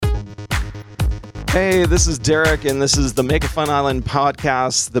Hey, this is Derek, and this is the Make a Fun Island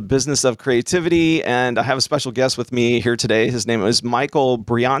podcast, the business of creativity. And I have a special guest with me here today. His name is Michael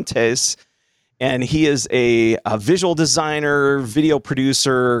Brillantes, and he is a visual designer, video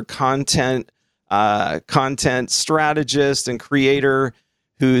producer, content strategist, and creator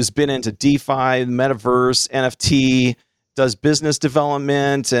who's been into DeFi, Metaverse, NFT, does business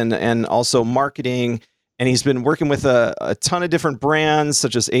development and also marketing. And he's been working with a ton of different brands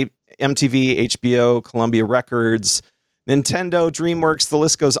such as MTV, HBO, Columbia Records, Nintendo, DreamWorks, the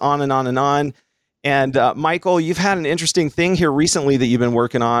list goes on and on and on. And Michael, you've had an interesting thing here recently that you've been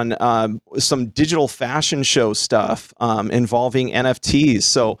working on, some digital fashion show stuff involving NFTs.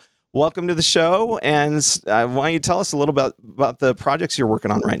 So welcome to the show. And why don't you tell us a little bit about the projects you're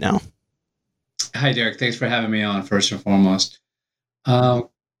working on right now? Hi, Derek. Thanks for having me on, first and foremost.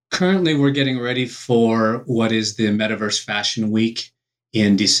 Currently, we're getting ready for what is the Metaverse Fashion Week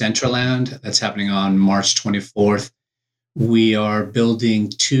in Decentraland. That's happening on March 24th. We are building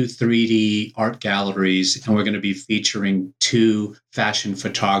 2 3D art galleries, and we're going to be featuring 2 fashion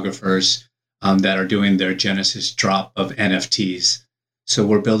photographers that are doing their Genesis drop of NFTs. So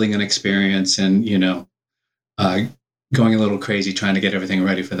we're building an experience and, going a little crazy trying to get everything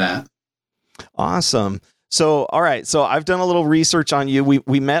ready for that. Awesome. So, all right. So I've done a little research on you.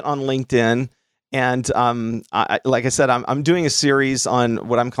 We met on LinkedIn. And like I said, I'm doing a series on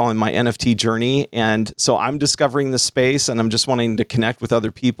what I'm calling my NFT journey. And so I'm discovering the space and I'm just wanting to connect with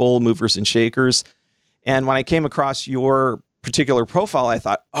other people, movers and shakers. And when I came across your particular profile, I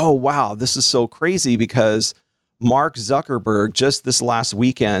thought, oh, wow, this is so crazy because Mark Zuckerberg just this last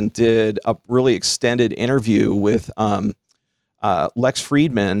weekend did a really extended interview with Lex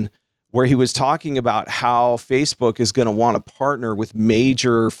Friedman, where he was talking about how Facebook is going to want to partner with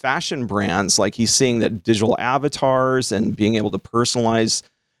major fashion brands. Like he's seeing that digital avatars and being able to personalize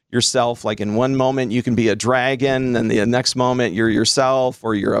yourself. Like in one moment you can be a dragon, and the next moment you're yourself,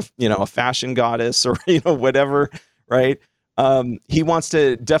 or you're a fashion goddess, or whatever, right? He wants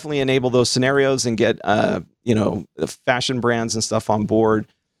to definitely enable those scenarios and get the fashion brands and stuff on board.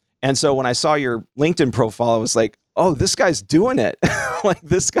 And so when I saw your LinkedIn profile, I was like, oh, this guy's doing it. Like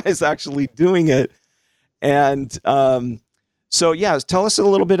this guy's actually doing it. And so, yeah, tell us a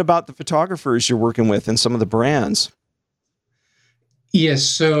little bit about the photographers you're working with and some of the brands. Yes.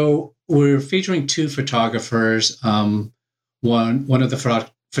 So we're featuring 2 photographers. One of the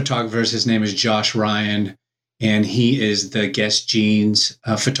photographers, his name is Josh Ryan, and he is the Guess Jeans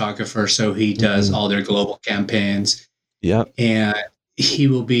photographer. So he does all their global campaigns. Yeah. And he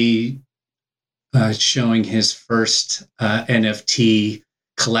will be showing his first NFT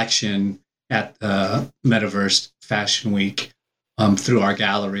collection at the Metaverse Fashion Week through our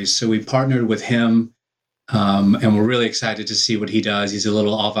galleries. So we partnered with him, and we're really excited to see what he does. He's a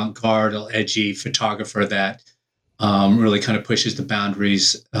little avant-garde, a little edgy photographer that really kind of pushes the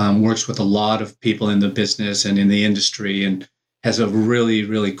boundaries, works with a lot of people in the business and in the industry, and has a really,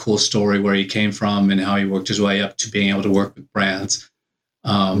 really cool story where he came from and how he worked his way up to being able to work with brands.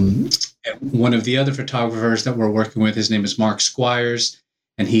 One of the other photographers that we're working with, his name is Mark Squires,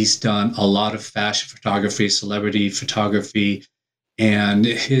 and he's done a lot of fashion photography, celebrity photography, and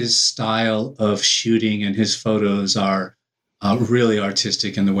his style of shooting and his photos are really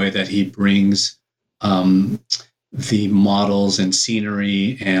artistic in the way that he brings the models and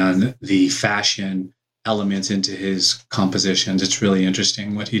scenery and the fashion elements into his compositions. It's really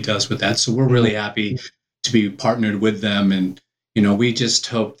interesting what he does with that. So we're really happy to be partnered with them, and we just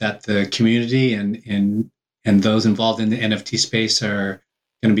hope that the community and those involved in the NFT space are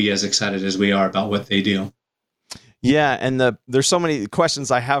going to be as excited as we are about what they do. Yeah, and there's so many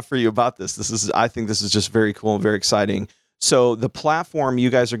questions I have for you about this. I think this is just very cool and very exciting. So the platform you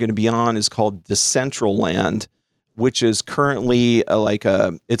guys are going to be on is called Decentraland, which is currently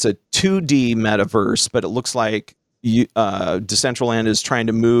it's a 2D metaverse, but it looks like Decentraland is trying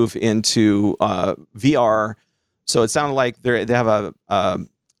to move into VR. So it sounded like they have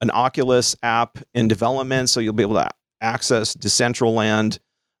an Oculus app in development, so you'll be able to access Decentraland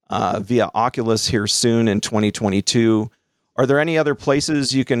via Oculus here soon in 2022. Are there any other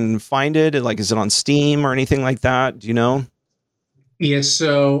places you can find it? Like, is it on Steam or anything like that? Do you know? Yes,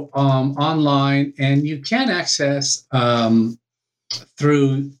 so online, and you can access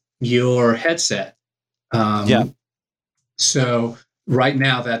through your headset. Yeah. So right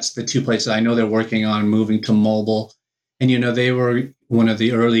now, that's the 2 places. I know they're working on moving to mobile. And, they were one of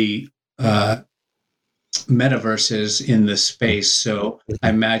the early metaverses in the space. So I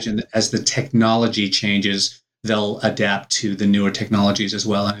imagine that as the technology changes, they'll adapt to the newer technologies as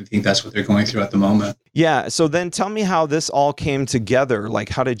well. And I think that's what they're going through at the moment. Yeah. So then tell me how this all came together. Like,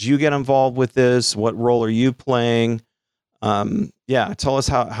 how did you get involved with this? What role are you playing? Yeah. Tell us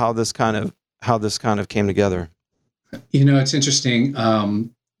how this kind of came together. It's interesting,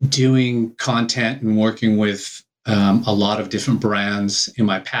 doing content and working with a lot of different brands in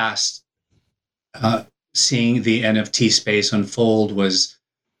my past. Seeing the NFT space unfold was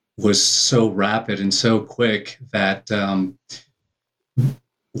so rapid and so quick that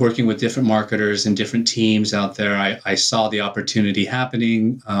working with different marketers and different teams out there, I saw the opportunity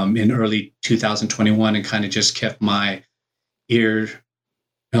happening in early 2021 and kind of just kept my ear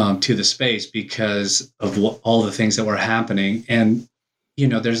to the space because of all the things that were happening. And,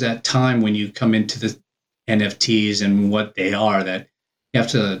 there's that time when you come into the NFTs and what they are that you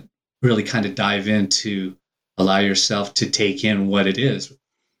have to really kind of dive in to allow yourself to take in what it is.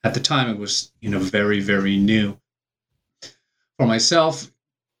 At the time, it was, very, very new. For myself,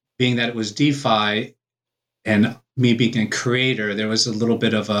 being that it was DeFi and me being a creator, there was a little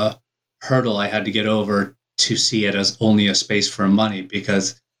bit of a hurdle I had to get over to see it as only a space for money,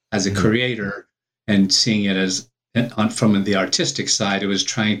 because as a creator and seeing it as from the artistic side, it was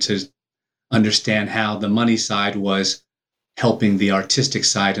trying to understand how the money side was helping the artistic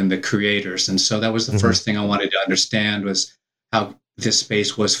side and the creators. And so that was the first thing I wanted to understand, was how this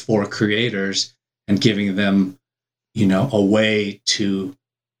space was for creators and giving them, a way to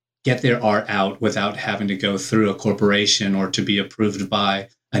get their art out without having to go through a corporation or to be approved by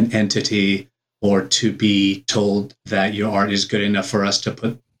an entity or to be told that your art is good enough for us to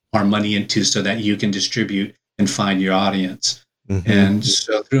put our money into so that you can distribute and find your audience. And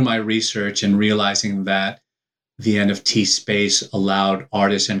so through my research and realizing that the NFT space allowed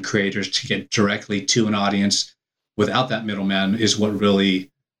artists and creators to get directly to an audience without that middleman is what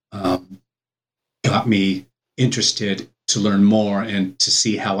really got me interested to learn more and to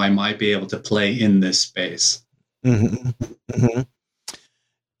see how I might be able to play in this space.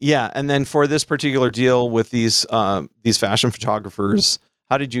 Yeah, and then for this particular deal with these fashion photographers,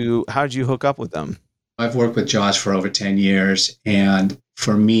 how did you hook up with them? I've worked with Josh for over 10 years, and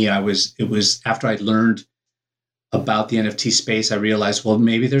for me, it was after I learned about the NFT space, I realized, well,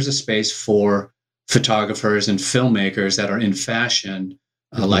 maybe there's a space for photographers and filmmakers that are in fashion,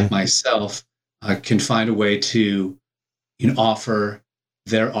 like myself, can find a way to offer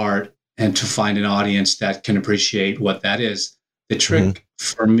their art and to find an audience that can appreciate what that is. The trick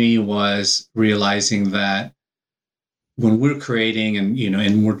for me was realizing that when we're creating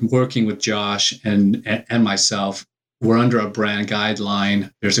and we're working with Josh and myself, we're under a brand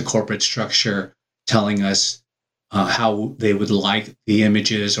guideline. There's a corporate structure telling us how they would like the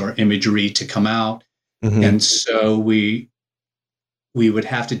images or imagery to come out. And so we would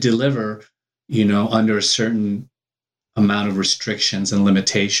have to deliver, under a certain amount of restrictions and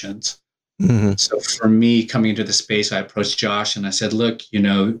limitations. So for me, coming into the space, I approached Josh and I said, look,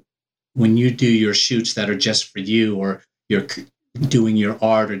 when you do your shoots that are just for you, or you're doing your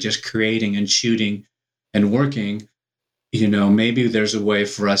art or just creating and shooting and working, maybe there's a way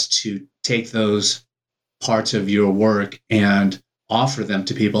for us to take those parts of your work and offer them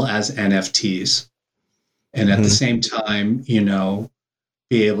to people as NFTs. And at the same time,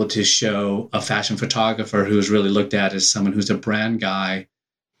 be able to show a fashion photographer who's really looked at as someone who's a brand guy,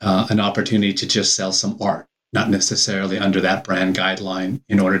 an opportunity to just sell some art, not necessarily under that brand guideline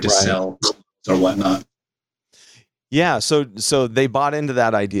in order to sell clothes or whatnot. Yeah. So they bought into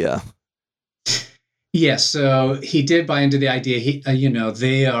that idea. Yes. So he did buy into the idea. He,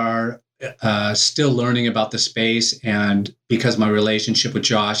 they are still learning about the space. And because my relationship with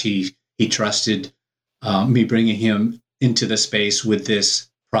Josh, he trusted me bringing him into the space with this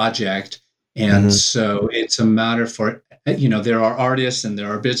project. And so it's a matter for, there are artists and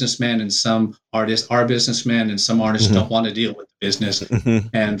there are businessmen, and some artists are businessmen and some artists don't want to deal with the business.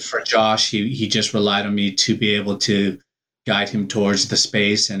 And for Josh, he just relied on me to be able to guide him towards the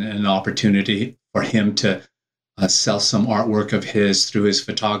space and an opportunity for him to sell some artwork of his through his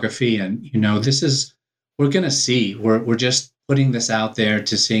photography. And, we're going to see, we're just putting this out there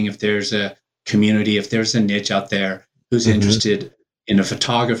to seeing if there's a community, if there's a niche out there who's interested in a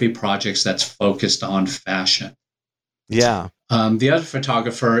photography projects that's focused on fashion. Yeah. The other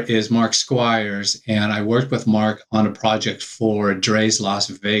photographer is Mark Squires, and I worked with Mark on a project for Dre's Las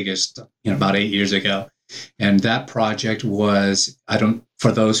Vegas, about 8 years ago. And that project was,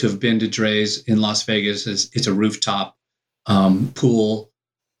 for those who have been to Dre's in Las Vegas, it's a rooftop pool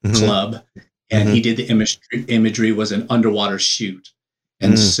club. And he did the imagery was an underwater shoot.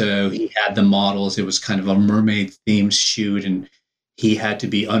 And so he had the models. It was kind of a mermaid themed shoot. And he had to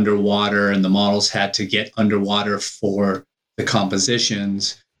be underwater and the models had to get underwater for the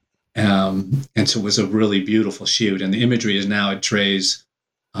compositions. And so it was a really beautiful shoot. And the imagery is now at Trey's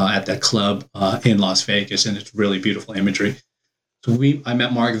at that club in Las Vegas, and it's really beautiful imagery. So I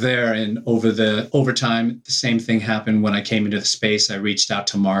met Mark there, and over time, the same thing happened when I came into the space. I reached out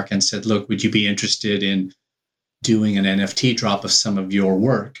to Mark and said, "Look, would you be interested in doing an NFT drop of some of your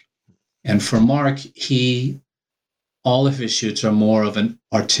work?" And for Mark, all of his shoots are more of an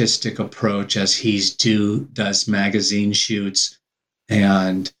artistic approach, as does magazine shoots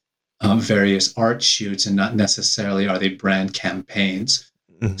and various art shoots, and not necessarily are they brand campaigns.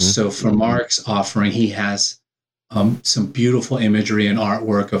 Mm-hmm. So for Mark's offering, he has some beautiful imagery and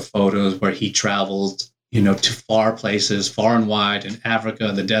artwork of photos where he traveled, to far places, far and wide, in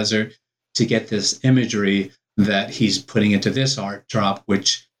Africa, the desert, to get this imagery that he's putting into this art drop,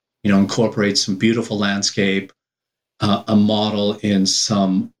 which, incorporates some beautiful landscape, a model in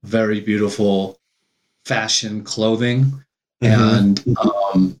some very beautiful fashion clothing. Mm-hmm.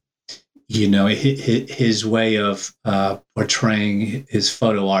 And, his way of portraying his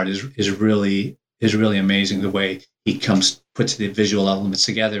photo art is really amazing, the way he puts the visual elements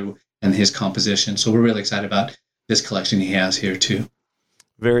together and his composition. So we're really excited about this collection he has here too.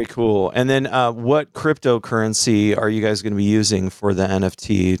 Very cool. And then what cryptocurrency are you guys going to be using for the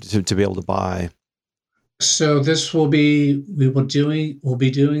NFT to be able to buy? So we'll be doing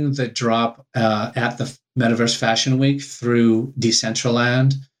the drop at the Metaverse Fashion Week through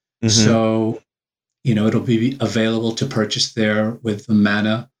Decentraland. Mm-hmm. So, it'll be available to purchase there with the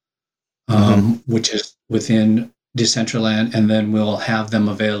Mana, which is within Decentraland, and then we'll have them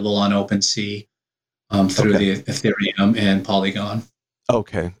available on OpenSea through the Ethereum and Polygon.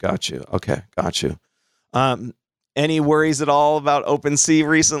 Okay, got you. Any worries at all about OpenSea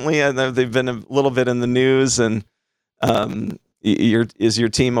recently? I know they've been a little bit in the news, and is your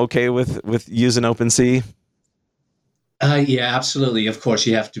team okay with using OpenSea? Yeah, absolutely. Of course,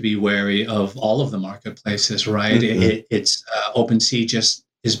 you have to be wary of all of the marketplaces, right? Mm-hmm. It's OpenSea just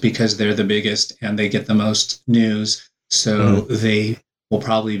is because they're the biggest and they get the most news. So they will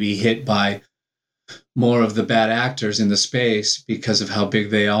probably be hit by more of the bad actors in the space because of how big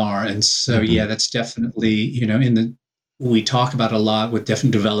they are. And so, yeah, that's definitely, we talk about a lot with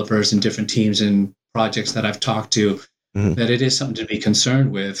different developers and different teams and projects that I've talked to, that it is something to be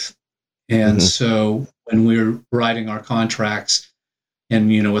concerned with. And so when we're writing our contracts and,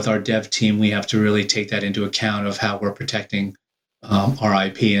 with our dev team, we have to really take that into account of how we're protecting our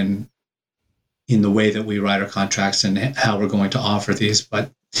IP and in the way that we write our contracts and how we're going to offer these.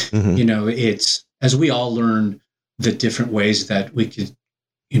 But, it's, as we all learn the different ways that we could,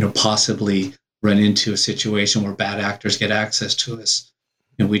 possibly run into a situation where bad actors get access to us,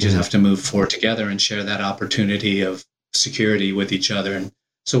 and we just have to move forward together and share that opportunity of security with each other. And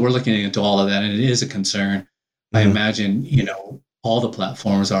so we're looking into all of that, and it is a concern. I imagine, all the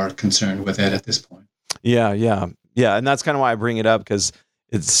platforms are concerned with it at this point. Yeah. And that's kind of why I bring it up, because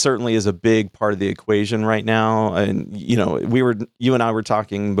it certainly is a big part of the equation right now. And, you and I were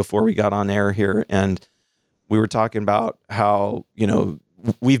talking before we got on air here, and we were talking about how,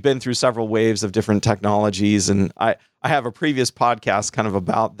 we've been through several waves of different technologies. And I have a previous podcast kind of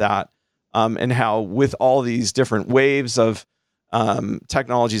about that, and how with all these different waves of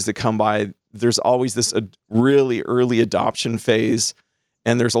technologies that come by, there's always this really early adoption phase.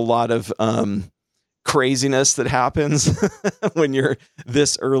 And there's a lot of craziness that happens when you're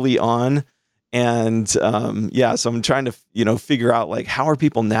this early on. And so I'm trying to, figure out, like, how are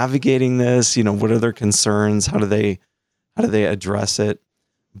people navigating this? What are their concerns? How do they address it?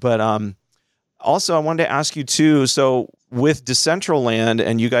 But also I wanted to ask you too, so with Decentraland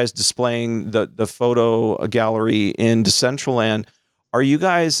and you guys displaying the photo gallery in Decentraland, are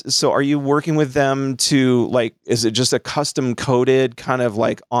you working with them to, like, is it just a custom coded kind of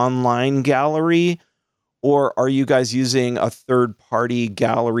like online gallery, or are you guys using a third party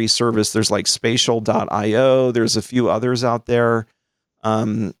gallery service? There's like spatial.io. There's a few others out there.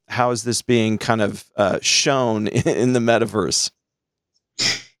 How is this being kind of shown in the metaverse?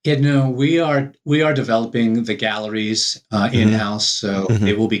 Yeah, no, we are developing the galleries in-house. So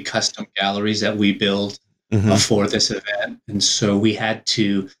they will be custom galleries that we build for this event. And so we had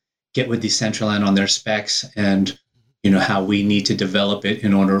to get with Decentraland on their specs and, how we need to develop it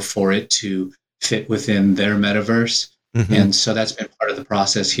in order for it to fit within their metaverse. And so that's been part of the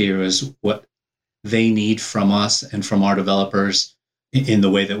process here, is what they need from us and from our developers in the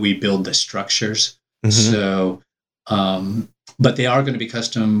way that we build the structures. So, but they are going to be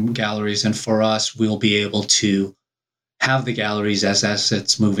custom galleries. And for us, we'll be able to have the galleries as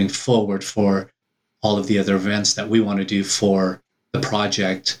assets moving forward for all of the other events that we want to do for the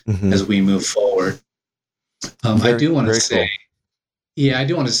project Mm-hmm. as we move forward. I do want to say, cool. yeah, I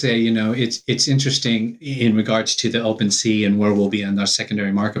do want to say, it's interesting in regards to the OpenSea and where we'll be in our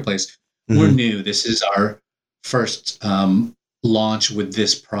secondary marketplace. We're Mm-hmm. new. This is our first launch with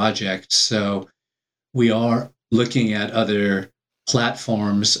this project. So we are looking at other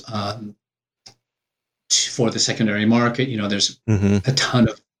platforms for the secondary market. There's Mm-hmm. a ton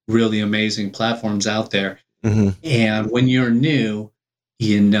of really amazing platforms out there. Mm-hmm. And when you're new,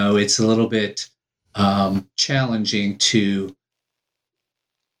 it's a little bit challenging to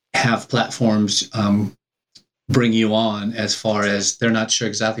have platforms bring you on, as far as they're not sure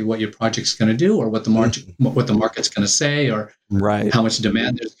exactly what your project's going to do, or what the market's going to say, or Right. how much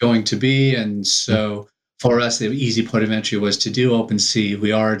demand there's going to be. And so for us, the easy point of entry was to do OpenSea.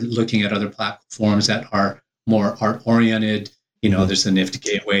 We are looking at other platforms that are more art oriented. There's the Nifty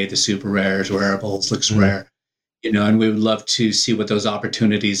Gateway, the Super Rares, Wearables, Looks Rare, and we would love to see what those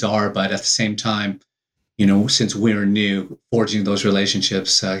opportunities are. But at the same time, since we're new, forging those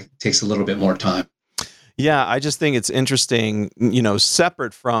relationships takes a little bit more time. Yeah, I just think it's interesting,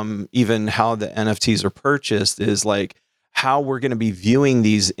 separate from even how the NFTs are purchased, is like how we're going to be viewing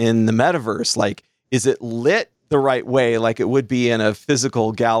these in the metaverse. Like, is it lit the right way, like it would be in a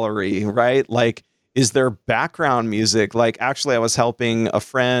physical gallery, right? Like, is there background music? Like, actually, I was helping a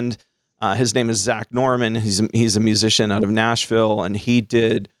friend. His name is Zach Norman. He's a musician out of Nashville, and he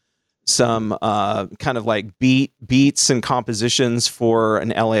did some kind of like beats and compositions for an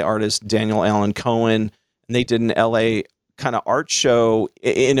LA artist, Daniel Allen Cohen. And they did an LA kind of art show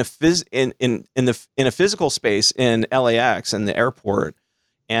in a physical space in LAX in the airport.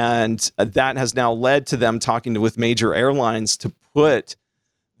 And that has now led to them talking with major airlines to put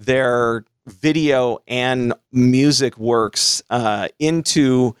their video and music works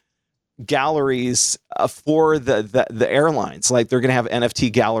into galleries for the airlines. Like, they're going to have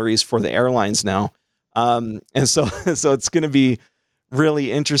NFT galleries for the airlines now. And so it's going to be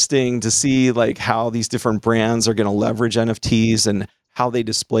really interesting to see like how these different brands are going to leverage NFTs and how they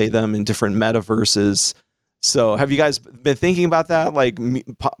display them in different metaverses. So have you guys been thinking about that? Like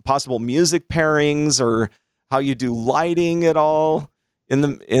possible music pairings, or how you do lighting at all in the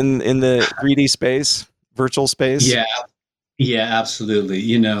 3D space, virtual space? Yeah, absolutely.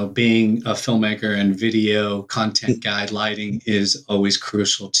 Being a filmmaker and video content guide, lighting is always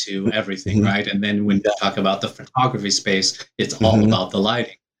crucial to everything, right? And then when you talk about the photography space, it's all about the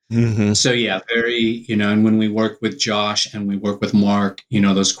lighting. So yeah, very, and when we work with Josh and we work with Mark,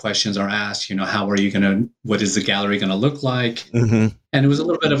 those questions are asked, what is the gallery going to look like? And it was a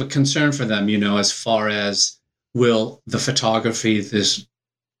little bit of a concern for them, as far as, will the photography, this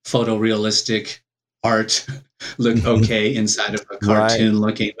photorealistic art, look okay inside of a cartoon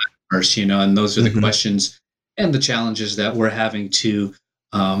looking metaverse, and those are the questions and the challenges that we're having to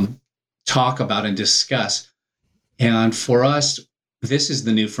talk about and discuss. And for us, this is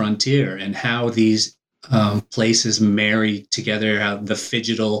the new frontier, and how these places marry together, how the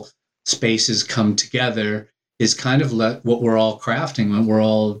phygital spaces come together is kind of what we're all crafting, what we're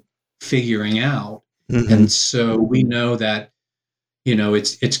all figuring out. And so we know that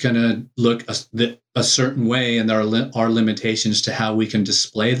it's going to look a certain way, and there are limitations to how we can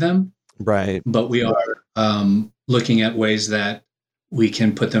display them. Right. But we are looking at ways that we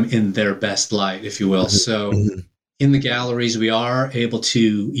can put them in their best light, if you will. So in the galleries, we are able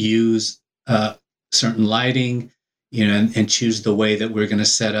to use certain lighting, and choose the way that we're going to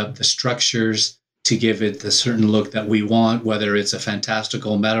set up the structures to give it the certain look that we want, whether it's a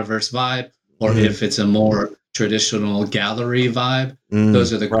fantastical metaverse vibe or if it's a more traditional gallery vibe.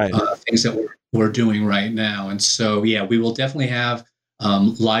 Those are the things that we're doing right now. And so, yeah, we will definitely have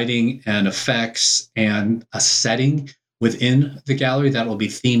lighting and effects and a setting within the gallery that will be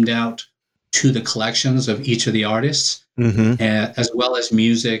themed out to the collections of each of the artists, and as well as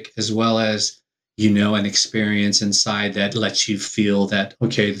music, as well as, an experience inside that lets you feel that,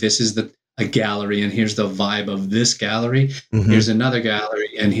 okay, this is a gallery, and here's the vibe of this gallery. Here's another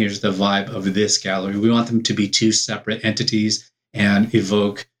gallery, and here's the vibe of this gallery. We want them to be two separate entities and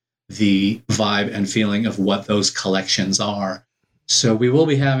evoke the vibe and feeling of what those collections are. So we will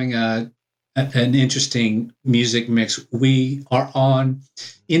be having an interesting music mix. We are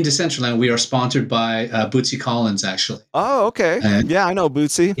in Decentraland. We are sponsored by Bootsy Collins, actually. Oh, okay. Yeah, I know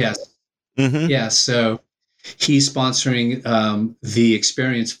Bootsy. Yes. Yeah. So he's sponsoring the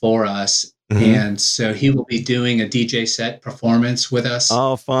experience for us. And so he will be doing a DJ set performance with us.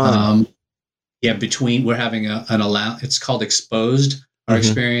 Oh, fun. We're having it's called Exposed, our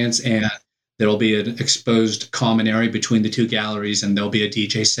experience, and there'll be an exposed common area between the two galleries, and there'll be a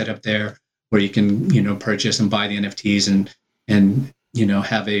DJ set up there where you can, purchase and buy the NFTs and and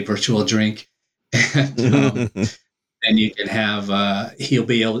have a virtual drink, and and you can have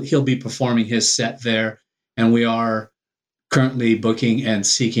he'll be performing his set there, and we are currently booking and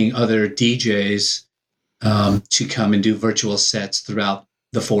seeking other DJs to come and do virtual sets throughout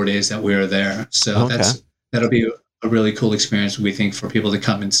the 4 days that we are there. So Okay. that'll be a really cool experience, we think, for people to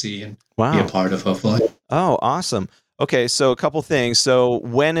come and see and be a Wow. part of, hopefully. Oh, awesome. Okay, so a couple things. So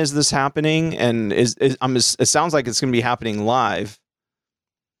when is this happening? And it sounds like it's going to be happening live.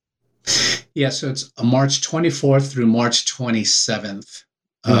 Yeah, so it's March 24th through March 27th.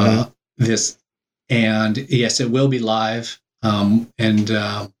 And yes, it will be live.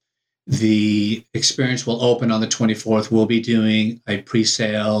 The experience will open on the 24th. We'll be doing a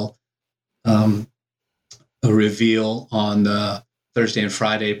pre-sale, a reveal on the Thursday and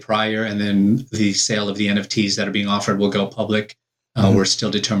Friday prior, and then the sale of the NFTs that are being offered will go public. We're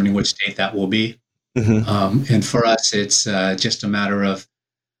still determining which date that will be. And for us, it's just a matter of,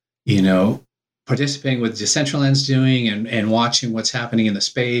 participating with Decentraland's doing and watching what's happening in the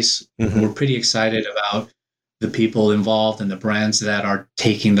space. We're pretty excited about the people involved and the brands that are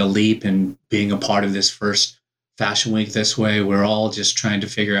taking the leap and being a part of this first Fashion Week this way. We're all just trying to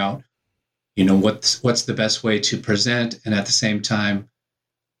figure out, what's the best way to present, and at the same time,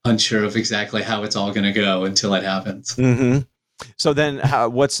 unsure of exactly how it's all going to go until it happens. So then,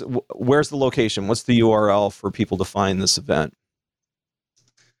 where's the location? What's the URL for people to find this event?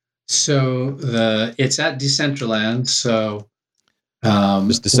 So it's at Decentraland. So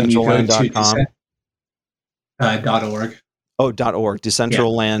just Decentraland.com. .org. Oh, .org.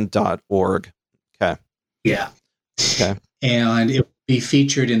 Decentraland.org. Okay. Yeah. Okay. And it will be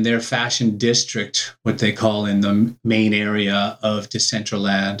featured in their fashion district, what they call in the main area of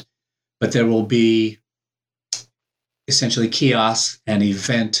Decentraland. But there will be essentially kiosks and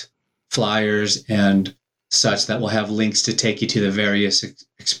event flyers and such that will have links to take you to the various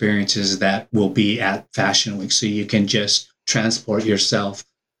experiences that will be at Fashion Week. So you can just transport yourself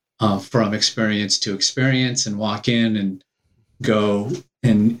from experience to experience and walk in and go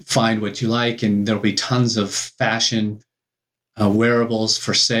and find what you like. And there'll be tons of fashion wearables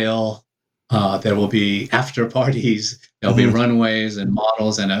for sale. There will be after parties. There'll be runways and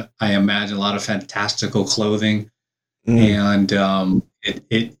models, and I imagine a lot of fantastical clothing. And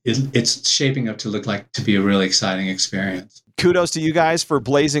it's shaping up to be a really exciting experience. Kudos to you guys for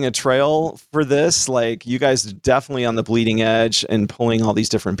blazing a trail for this. Like, you guys are definitely on the bleeding edge and pulling all these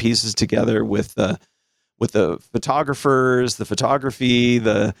different pieces together with the photographers, the photography,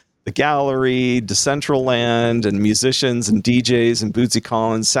 the gallery, Decentraland, and musicians and DJs and Bootsy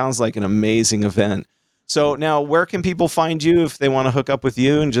Collins. Sounds like an amazing event. So now, where can people find you if they want to hook up with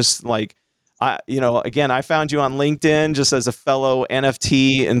you and just like, again, I found you on LinkedIn just as a fellow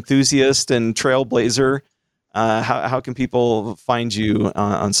NFT enthusiast and trailblazer. How can people find you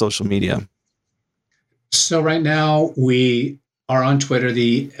on social media? So right now we are on Twitter.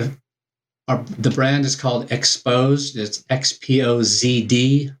 The brand is called Exposed. It's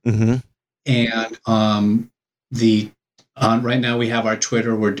XPOZD. And right now we have our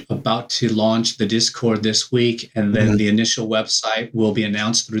Twitter. We're about to launch the Discord this week, and then the initial website will be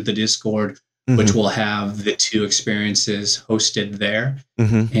announced through the Discord, which will have the two experiences hosted there.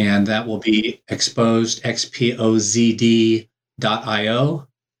 And that will be Exposed, XPOZD.io.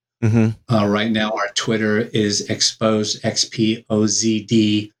 Right now, our Twitter is Exposed,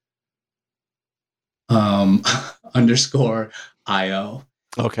 XPOZD _IO.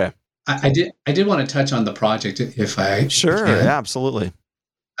 Okay. I did want to touch on the project if I Sure, can. yeah, absolutely.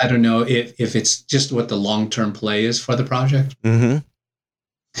 I don't know if it's just what the long-term play is for the project.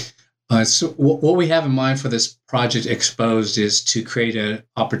 So what we have in mind for this project Exposed is to create an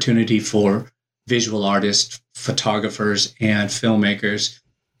opportunity for visual artists, photographers, and filmmakers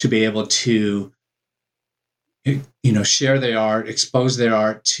to be able to, share their art, expose their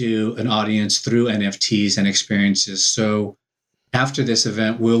art to an audience through NFTs and experiences. So after this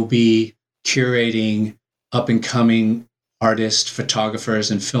event, we'll be curating up-and-coming artists, photographers,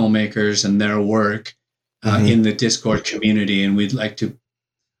 and filmmakers and their work in the Discord community. And we'd like to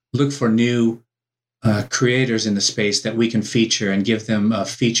look for new creators in the space that we can feature and give them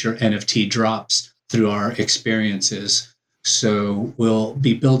feature NFT drops through our experiences. So we'll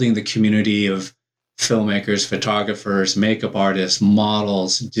be building the community of filmmakers, photographers, makeup artists,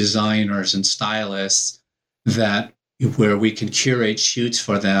 models, designers, and stylists where we can curate shoots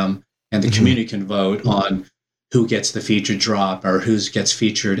for them, and the community can vote on who gets the featured drop or who gets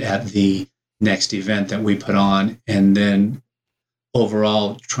featured at the next event that we put on. And then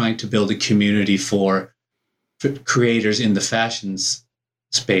overall trying to build a community for creators in the fashion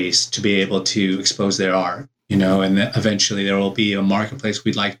space to be able to expose their art. and eventually there will be a marketplace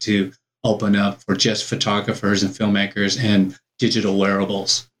we'd like to open up for just photographers and filmmakers and digital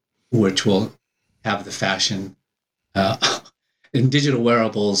wearables, which will have the fashion and digital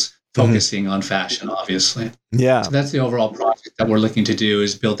wearables focusing on fashion, obviously. Yeah. So that's the overall project that we're looking to do,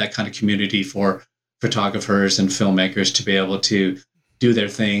 is build that kind of community for photographers and filmmakers to be able to do their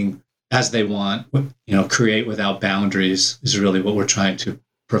thing as they want, create without boundaries is really what we're trying to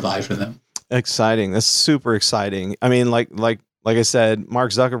provide for them. Exciting. That's super exciting. I mean, like I said,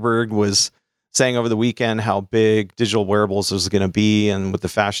 Mark Zuckerberg was saying over the weekend how big digital wearables is going to be, and with the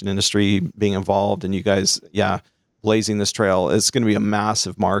fashion industry being involved, and you guys, blazing this trail, it's going to be a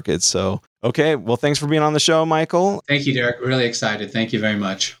massive market. So, okay. Well, thanks for being on the show, Michael. Thank you, Derek. Really excited. Thank you very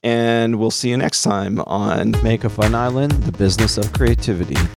much. And we'll see you next time on Make a Fun Island, the business of creativity.